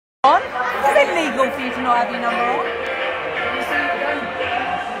to not have your number on?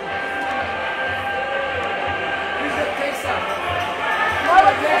 Why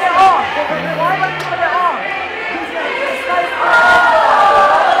would you put it on? Why would you put it on?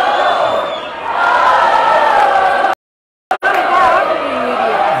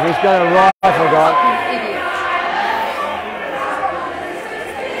 He's got a rifle, guy.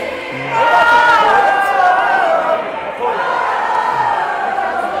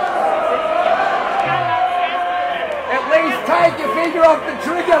 At least take your finger off the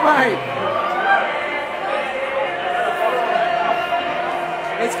trigger, mate.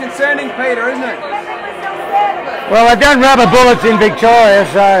 It's concerning Peter, isn't it? Well, I've done rubber bullets in Victoria,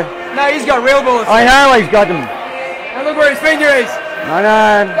 so... No, he's got real bullets. I know he's got them. And look where his finger is. I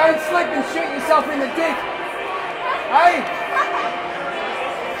know. Don't slip and shoot yourself in the dick. Hey?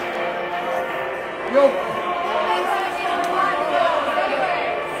 You're...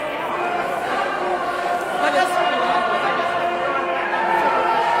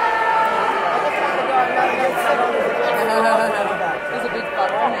 There's a big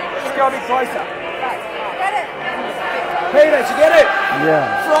butt on there. Just go a bit closer. Peter, did you get it?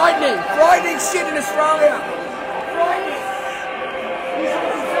 Yeah. Frightening. Frightening shit in Australia. Frightening.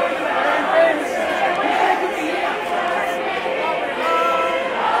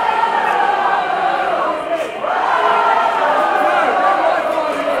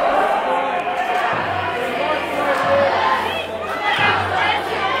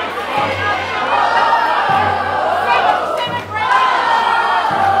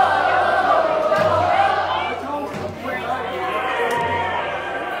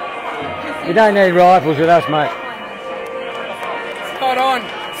 You don't need rifles with us, mate. It's not on.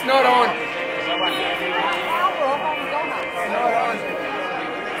 It's not on.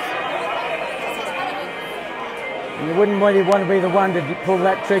 You wouldn't really want to be the one to pull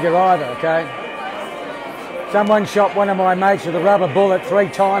that trigger either, okay? Someone shot one of my mates with a rubber bullet 3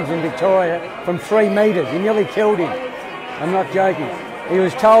 times in Victoria from 3 metres. He nearly killed him. I'm not joking. He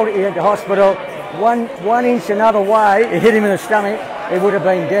was told he had to hospital one inch another way. It hit him in the stomach. He would have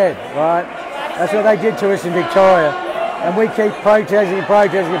been dead, right? That's what they did to us in Victoria. And we keep protesting and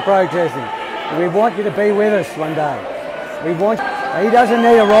protesting and protesting. And we want you to be with us one day. We want... He doesn't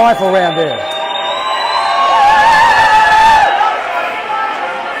need a rifle around there.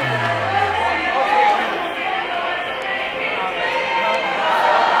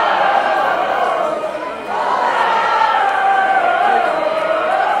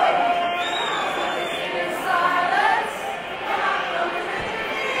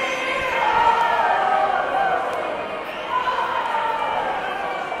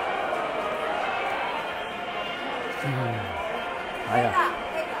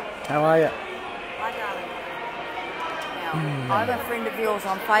 How are you? Hi, darling. Now, I'm a friend of yours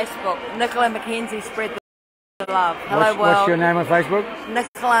on Facebook. Nicola Mackenzie, spread the love. Hello, world. What's your name on Facebook?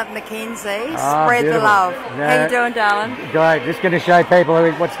 Nicola Mackenzie, spread the love. Yeah. How you doing, darling? Great. Just going to show people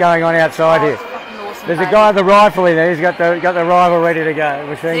what's going on outside here. Awesome, There's a guy with the rifle in there. He's got the rifle ready to go.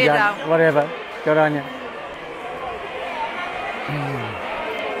 Machine See you, gun, darling. whatever. Good on you.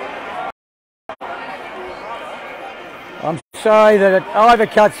 I'm sorry that it either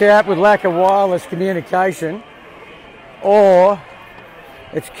cuts out with lack of wireless communication or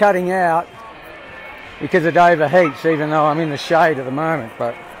it's cutting out because it overheats, even though I'm in the shade at the moment,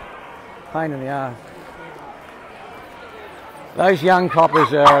 but pain in the arse. Those young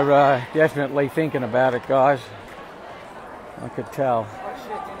coppers are definitely thinking about it, guys. I could tell.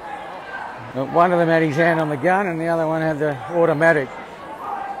 One of them had his hand on the gun and the other one had the automatic.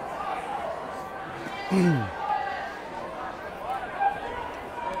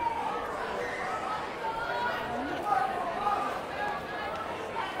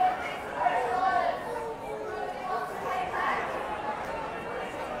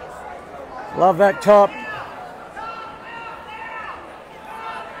 Love that top.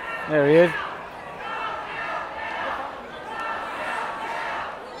 There he is.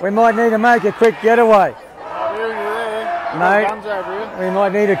 We might need to make a quick getaway. Mate, we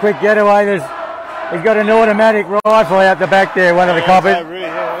might need a quick getaway. He's got an automatic rifle out the back there, one of the coppers.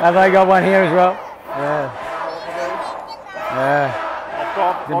 Have they got one here as well? Yeah. Yeah.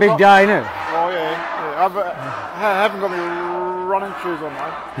 It's a big day, isn't it? Oh yeah. I haven't got my running shoes on,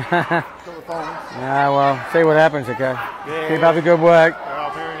 mate. Got the thongs. No, well, see what happens, okay? Yeah, Keep up the good work.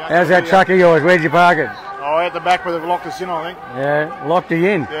 How's that truck of yours? Where'd you park it? Oh, at the back where they've locked us in, I think. Yeah, locked you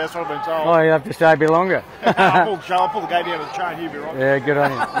in? Yeah, that's what I've been told. Oh, you have to stay a bit longer. I'll pull the gate out of the chain, you'll be right. Yeah, good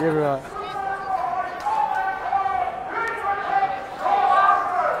on you. You're right.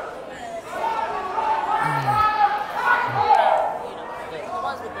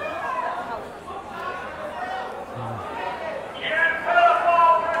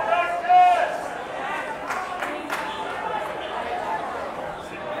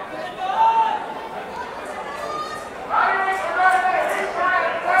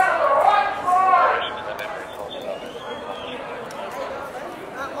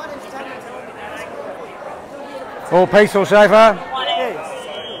 All peaceful so far?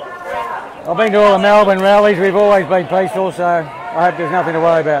 I've been to all the Melbourne rallies, we've always been peaceful, so I hope there's nothing to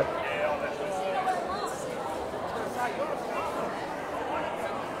worry about.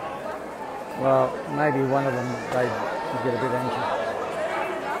 Well, maybe one of them, they get a bit anxious.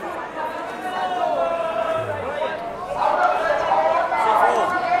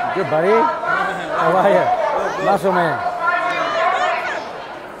 Good, buddy. How are you? Muscle man.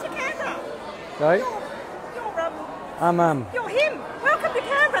 Sorry? You're him. Welcome to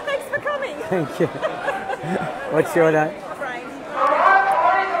Canberra. Thanks for coming. Thank you. What's your name?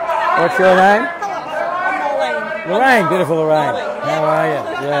 What's your name? Lorraine. Beautiful Lorraine. How are you?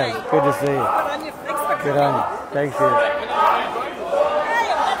 Yeah, good to see you. Good on you. Thank you.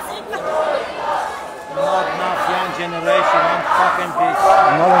 Not enough young generation on fucking piece.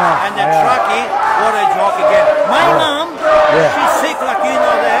 Not enough. And the truckie, what a joke again. My mum, she's sick like you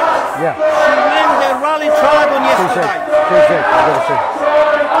know that. Yeah. She went the rally tribe on yesterday. Too sick. I've got to see.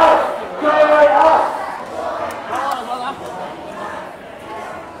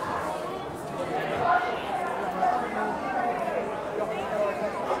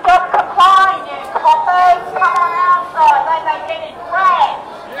 Stop complying, you coppers. Come on outside. They may get it dragged.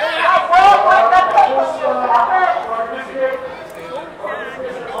 They work with the people, you coppers.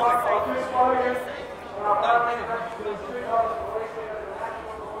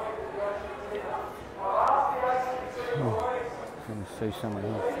 Let me see someone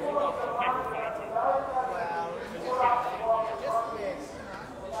here.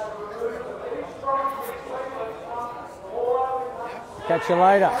 Catch you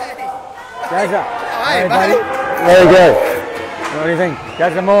later. Gaza. Hey, buddy. There you go. What do you think?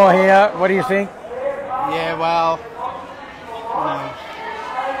 Gaza Moore here. What do you think? Yeah, well,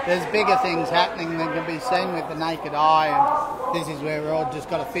 there's bigger things happening than can be seen with the naked eye, and this is where we're all just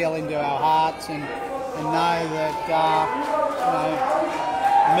got to feel into our hearts and know that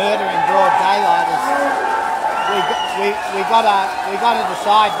murder in broad daylight is we got to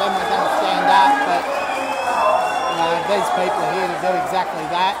decide when we're going to stand up. But these people are here to do exactly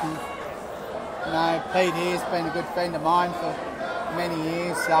that, and Pete here's been a good friend of mine for many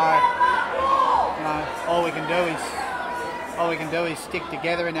years, so all we can do is stick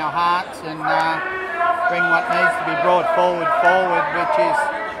together in our hearts and bring what needs to be brought forward, which is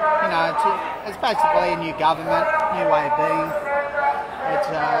it's basically a new government, new way of being. It's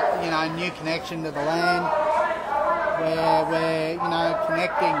a new connection to the land, where we're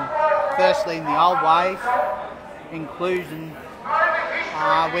connecting firstly in the old ways, inclusion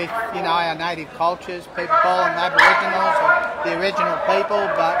with our native cultures. People call them Aboriginals or the original people,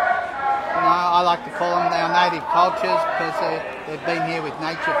 but I like to call them our native cultures because they've been here with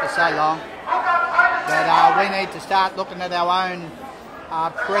nature for so long. But we need to start looking at our own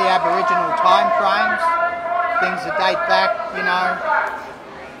pre-Aboriginal time frames, things that date back,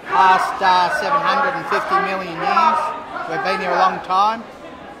 past 750 million years. We've been here a long time.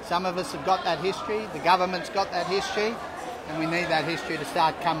 Some of us have got that history, the government's got that history, and we need that history to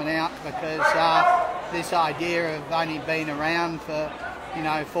start coming out, because this idea of only being around for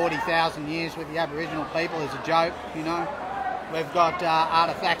 40,000 years with the Aboriginal people is a joke. We've got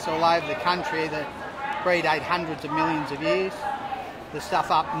artefacts all over the country that predate hundreds of millions of years. The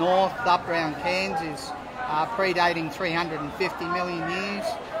stuff up north, up around Cairns, is predating 350 million years.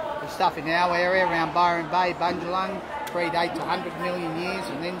 The stuff in our area around Byron Bay, Bundjalung, predates 100 million years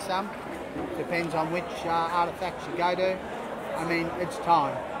and then some. Depends on which artefacts you go to. I mean, it's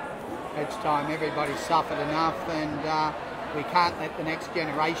time. It's time. Everybody's suffered enough, and we can't let the next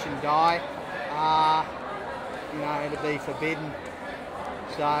generation die. It'll be forbidden.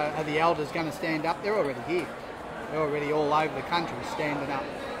 So are the elders going to stand up? They're already here. They're already all over the country standing up.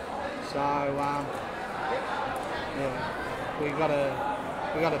 So we've got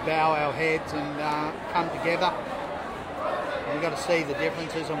to bow our heads and come together. And we've got to see the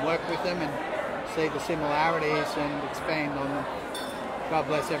differences and work with them, and see the similarities and expand on them. God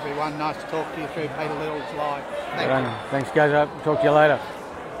bless everyone. Nice to talk to you through Peter Little's live. Thank you. Thanks, guys. I'll talk to you later.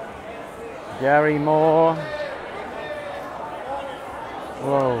 Gary Moore.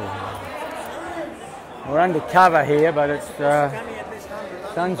 Whoa. We're under cover here, but it's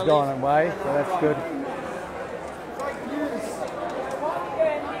sun's gone away, so that's good.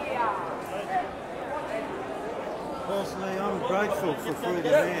 Personally, I'm grateful for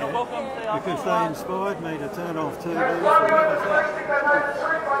Freedom Air because they inspired me to turn off TV for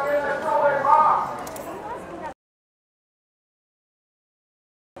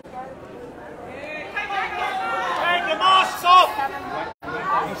Take the masks off!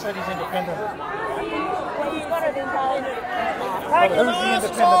 He said he's independent. He's got it in But who's the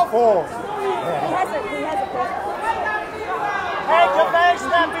independent for? He has a Take your face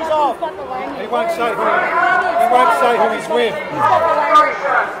nappies off. He won't say who he's with. He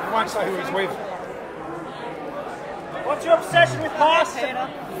won't say who he's with. What's your obsession with pasta?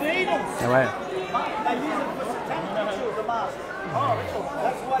 Needles. No way. They use it for satanic rituals, the mask. Oh,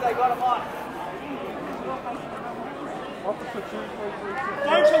 that's why they got them on.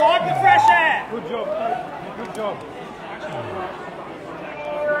 Don't you like the fresh air? Good job, mate. Good job.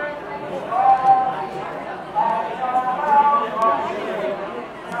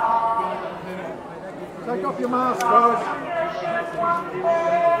 Take off your mask, guys.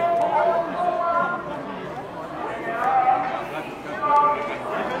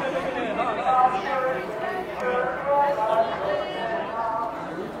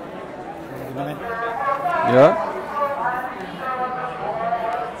 Yeah.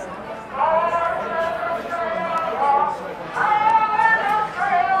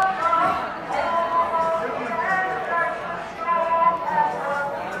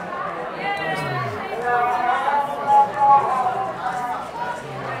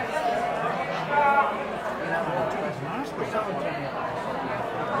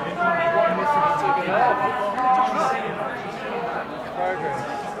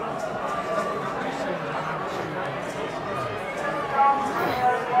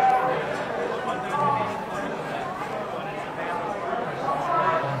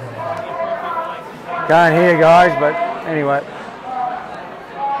 Can't hear, guys, but anyway.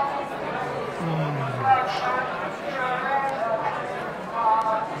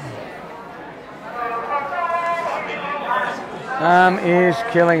 Is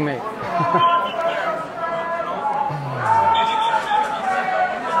killing me.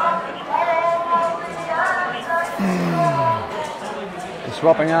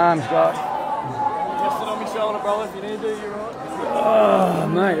 Swapping arms, guys. Just sit on my shoulder, brother. If you need to, you're right. Oh,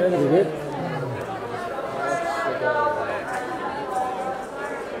 mate, that'd be good.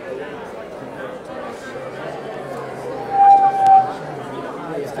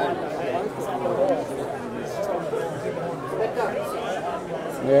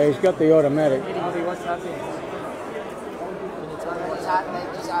 Yeah, he's got the automatic. What's happening? What's happening?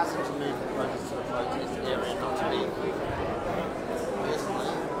 Just ask him to move the protest to the protest area, not to me.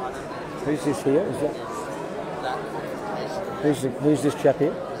 Who's this here? Is that? Who's this chap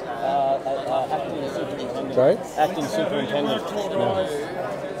here? Acting superintendent. Sorry? Acting superintendent.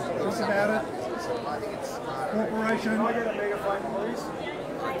 What's about it? Corporation. Can I get a megaphone, please?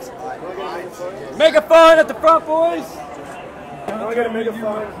 Megaphone at the front, boys. Can I get a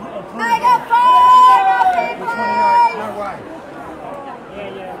megaphone? Megaphone! No way.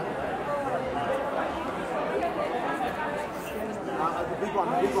 The big one.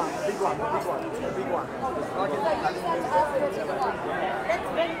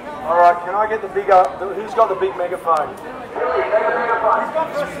 Alright, can I get the bigger, who's got the big megaphone? He's got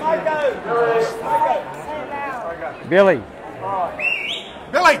the smoko. Billy.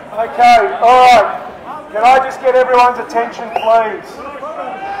 Billy! Okay, alright. Can I just get everyone's attention, please?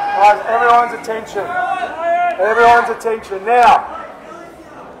 Guys, everyone's attention. Everyone's attention. Now,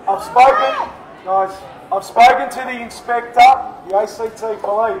 I've spoken to the inspector, the ACT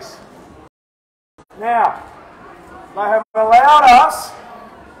police. Now, they have allowed us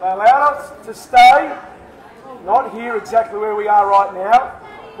to stay, not here exactly where we are right now,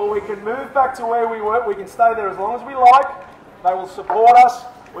 but we can move back to where we were. We can stay there as long as we like. They will support us.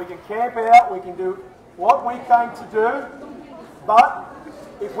 We can camp out. We can do what we came to do. But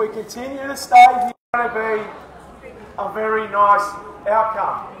if we continue to stay here, it's going to be a very nice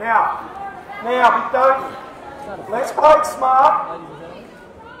outcome. Now, let's play it smart.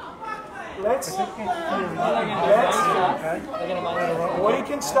 We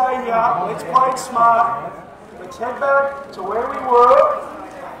can stay here. Let's play it smart. Let's head back to where we were.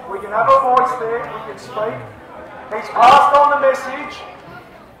 We can have a voice there. We can speak. He's passed on the message.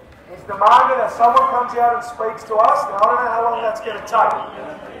 He's demanded that someone comes out and speaks to us. Now, I don't know how long that's going to take.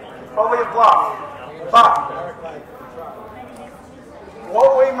 It's probably a bluff. But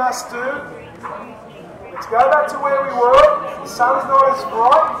what we must do, let's go back to where we were. The sun's not as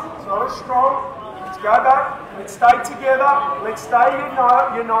bright, it's not as strong. Let's go back. Let's stay together. Let's stay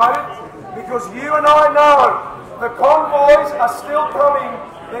united. Because you and I know the convoys are still coming.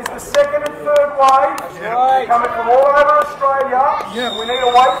 There's the second and third wave coming from all over Australia. Yeah. We need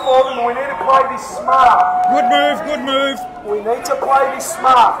to wait for them and we need to play this smart. Good move, good move. We need to play this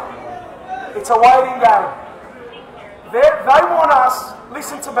smart. It's a waiting game. They want us,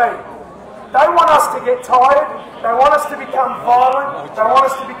 listen to me, they want us to get tired, they want us to become violent, they want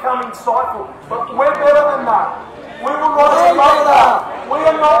us to become insightful. But we're better than that.